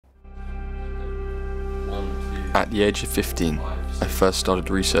At the age of 15, I first started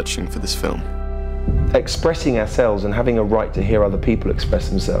researching for this film. Expressing ourselves and having a right to hear other people express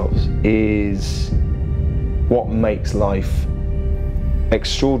themselves is what makes life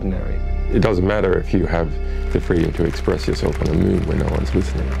extraordinary. It doesn't matter if you have the freedom to express yourself on the moon when no one's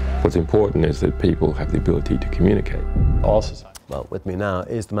listening. What's important is that people have the ability to communicate. All society. Well, with me now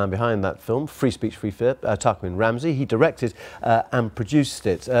is the man behind that film, Free Speech, Free Fear, Tarquin Ramsay. He directed and produced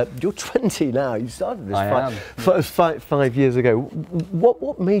it. You're 20 now. You started this 5 years ago.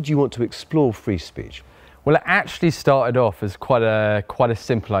 What made you want to explore free speech? Well, it actually started off as quite a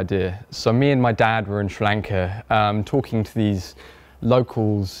simple idea. So me and my dad were in Sri Lanka talking to these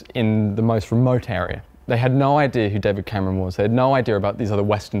locals in the most remote area. They had no idea who David Cameron was. They had no idea about these other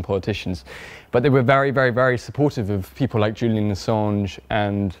Western politicians. But they were very, very, very supportive of people like Julian Assange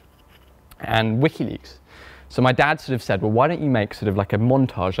and WikiLeaks. So my dad sort of said, well, why don't you make sort of like a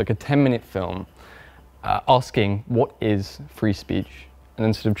montage, like a 10-minute film, asking what is free speech? And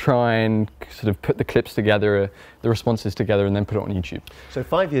then sort of try and sort of put the clips together, the responses together, and then put it on YouTube. So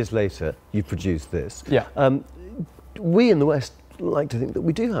 5 years later, you produced this. Yeah. We in the West like to think that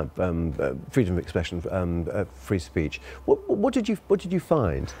we do have freedom of expression, free speech. What did you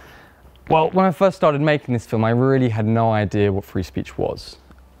find? Well, when I first started making this film, I really had no idea what free speech was.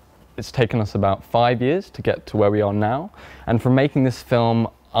 It's taken us about 5 years to get to where we are now. And from making this film,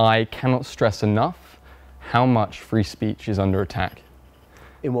 I cannot stress enough how much free speech is under attack.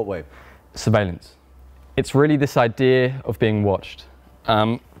 In what way? Surveillance. It's really this idea of being watched.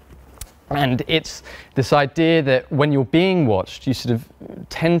 And it's this idea that when you're being watched, you sort of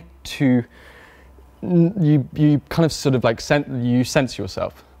tend to, you kind of sort of like, you censor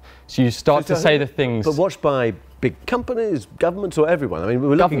yourself. So you start to say the things. But watched by big companies, governments, or everyone? I mean,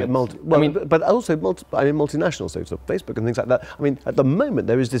 we're looking at but also multinationals, so Facebook and things like that. I mean, at the moment,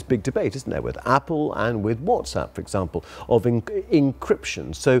 there is this big debate, isn't there, with Apple and with WhatsApp, for example, of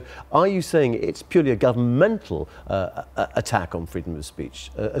encryption. So are you saying it's purely a governmental attack on freedom of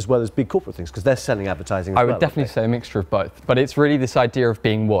speech, as well as big corporate things, because they're selling advertising as well? I would definitely say a mixture of both. But it's really this idea of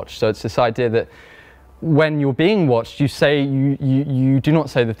being watched. So it's this idea that when you're being watched, you do not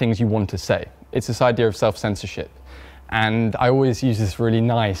say the things you want to say. It's this idea of self-censorship. And I always use this really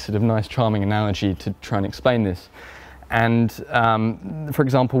nice, charming analogy to try and explain this. And for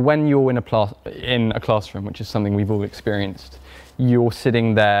example, when you're in a classroom, which is something we've all experienced, you're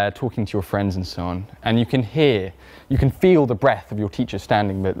sitting there talking to your friends and so on, and you can feel the breath of your teacher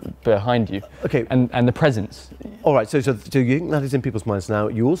standing behind you. Okay. And the presence. All right, so you think that is in people's minds now.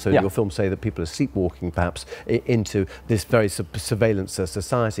 You also, in your film, say that people are sleepwalking, perhaps, into this very surveillance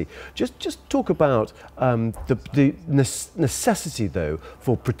society. Just talk about the necessity, though,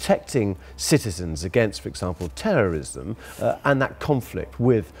 for protecting citizens against, for example, terrorism and that conflict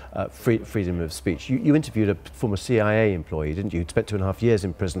with freedom of speech. You interviewed a former CIA employee, didn't you? Who spent 2.5 years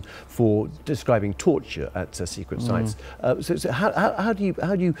in prison for describing torture at secret sites. So how do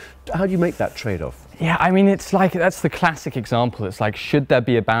you make that trade-off? Yeah, I mean, it's like, that's the classic example. It's like, should there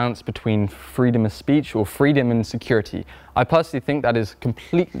be a balance between freedom of speech or freedom and security? I personally think that is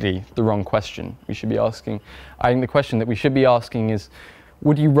completely the wrong question we should be asking. I think the question that we should be asking is,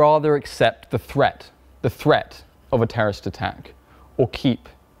 would you rather accept the threat of a terrorist attack, or keep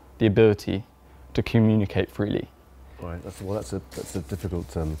the ability to communicate freely? Right, that's a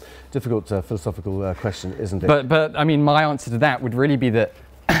difficult philosophical question, isn't it? But I mean, my answer to that would really be that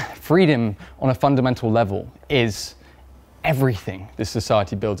freedom on a fundamental level is everything this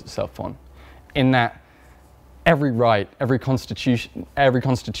society builds itself on. In that every right, every constitution,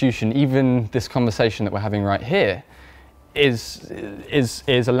 even this conversation that we're having right here, is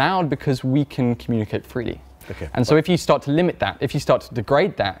allowed because we can communicate freely. Okay. And so if you start to limit that, if you start to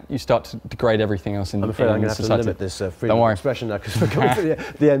degrade that, you start to degrade everything else in society. I'm afraid I'm going to have to limit this freedom of expression now, because we're coming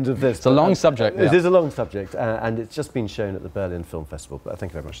to the end of this. It's a long subject. It is a long subject, and it's just been shown at the Berlin Film Festival. But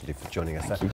thank you very much indeed for joining us.